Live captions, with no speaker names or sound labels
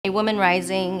A Woman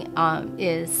Rising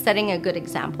is setting a good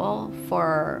example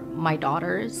for my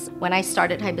daughters. When I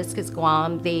started Hibiscus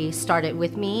Guam, they started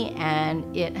with me,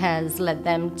 and it has led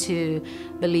them to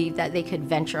believe that they could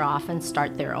venture off and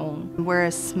start their own. We're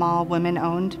a small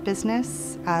women-owned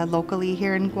business locally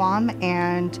here in Guam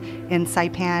and in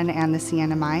Saipan and the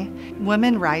CNMI.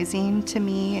 Women Rising to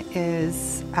me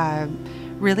is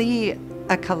really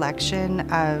a collection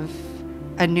of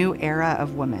a new era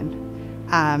of women.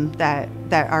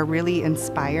 That are really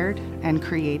inspired and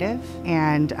creative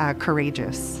and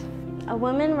courageous. A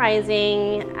woman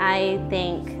rising, I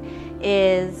think,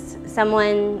 is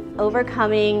someone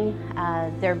overcoming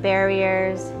their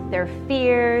barriers, their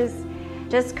fears,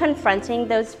 just confronting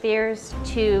those fears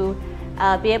to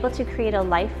be able to create a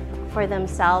life for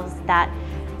themselves that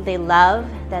they love,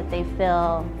 that they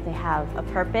feel they have a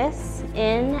purpose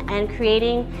in, and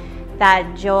creating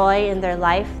that joy in their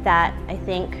life that I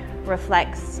think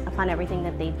reflects upon everything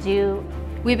that they do.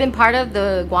 We've been part of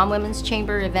the Guam Women's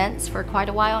Chamber events for quite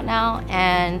a while now,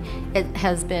 and it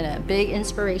has been a big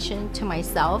inspiration to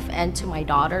myself and to my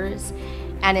daughters.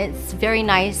 And it's very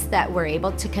nice that we're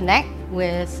able to connect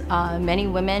with many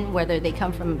women, whether they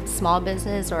come from small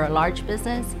business or a large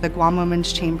business. The Guam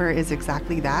Women's Chamber is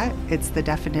exactly that. It's the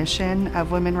definition of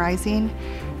Women Rising.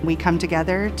 We come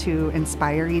together to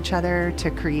inspire each other, to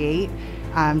create,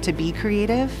 to be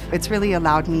creative. It's really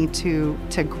allowed me to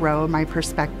grow my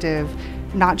perspective,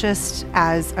 not just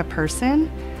as a person,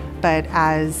 but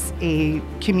as a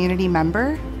community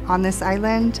member on this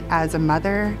island, as a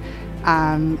mother,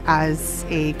 as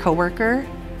a coworker,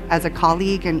 as a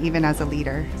colleague, and even as a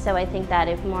leader. So I think that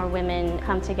if more women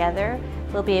come together,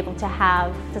 we'll be able to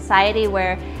have a society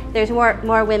where there's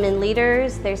more women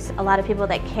leaders, there's a lot of people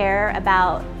that care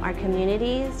about our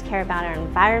communities, care about our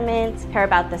environment, care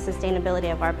about the sustainability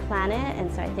of our planet,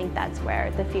 and so I think that's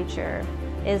where the future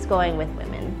is going with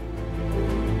women.